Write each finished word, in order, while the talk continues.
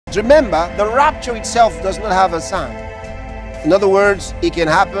Remember, the rapture itself does not have a sign. In other words, it can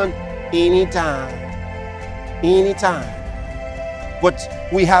happen anytime. Anytime. But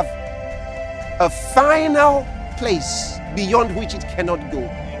we have a final place beyond which it cannot go.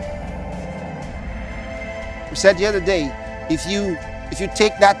 We said the other day, if you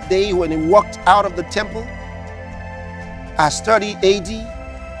take that day when he walked out of the temple as 30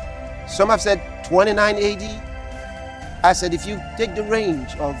 AD, some have said 29 AD. I said if you take the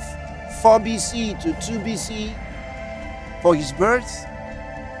range of 4 BC to 2 BC for his birth,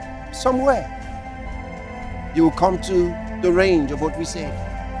 somewhere you will come to the range of what we said.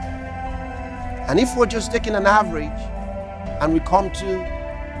 And if we're just taking an average and we come to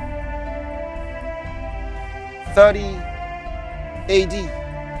 30 AD,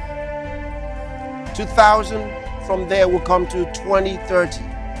 2000, from there we'll come to 2030.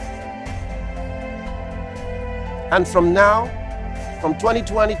 And from now, from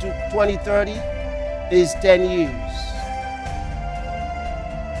 2020 to 2030 is 10 years.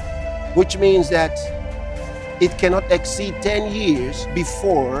 Which means that it cannot exceed 10 years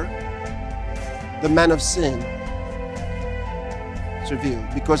before the man of sin is revealed.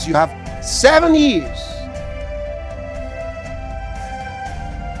 Because you have 7 years.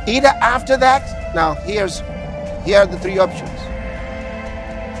 Either after that, now here are the 3 options.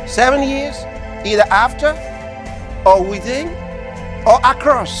 7 years, either after, or within, or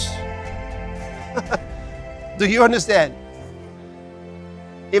across. Do you understand?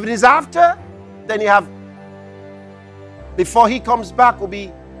 If it is after, then you have, before he comes back will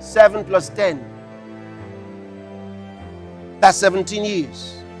be 7 plus 10. That's 17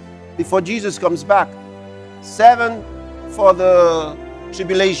 years. Before Jesus comes back. 7 for the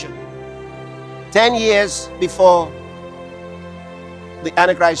tribulation. 10 years before the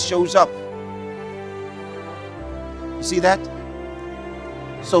Antichrist shows up. You see that?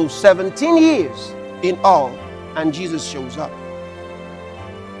 So 17 years in all, and Jesus shows up.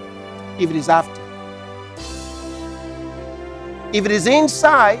 If it is after. If it is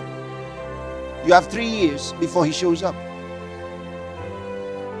inside, you have 3 years before he shows up.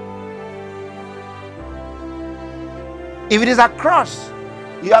 If it is across,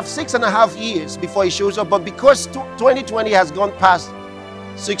 you have 6.5 years before he shows up. But because 2020 has gone past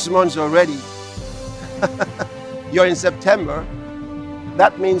 6 months already, you're in September,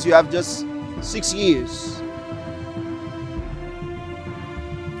 that means you have just 6 years.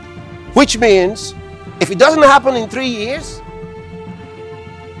 Which means, if it doesn't happen in 3 years,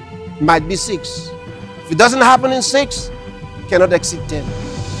 it might be 6. If it doesn't happen in 6, it cannot exceed 10.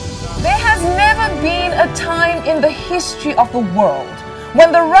 There has never been a time in the history of the world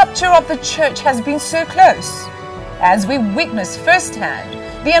when the rapture of the church has been so close, as we witness firsthand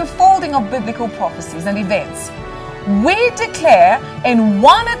the unfolding of biblical prophecies and events. We declare in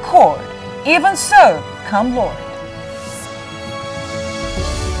one accord, even so, come Lord.